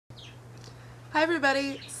Hi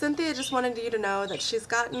everybody, Cynthia just wanted you to know that she's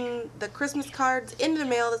gotten the Christmas cards in the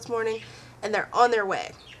mail this morning and they're on their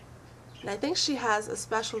way. And I think she has a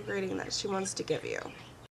special greeting that she wants to give you.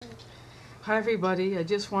 Hi everybody, I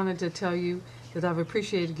just wanted to tell you that I've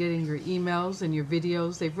appreciated getting your emails and your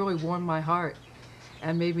videos. They've really warmed my heart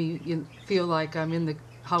and made me feel like I'm in the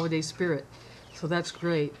holiday spirit. So that's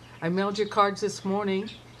great. I mailed your cards this morning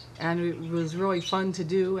and it was really fun to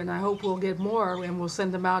do, and I hope we'll get more and we'll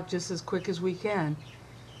send them out just as quick as we can.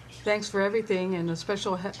 Thanks for everything, and a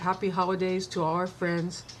special happy holidays to all our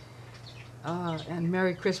friends, and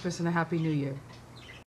Merry Christmas and a Happy New Year.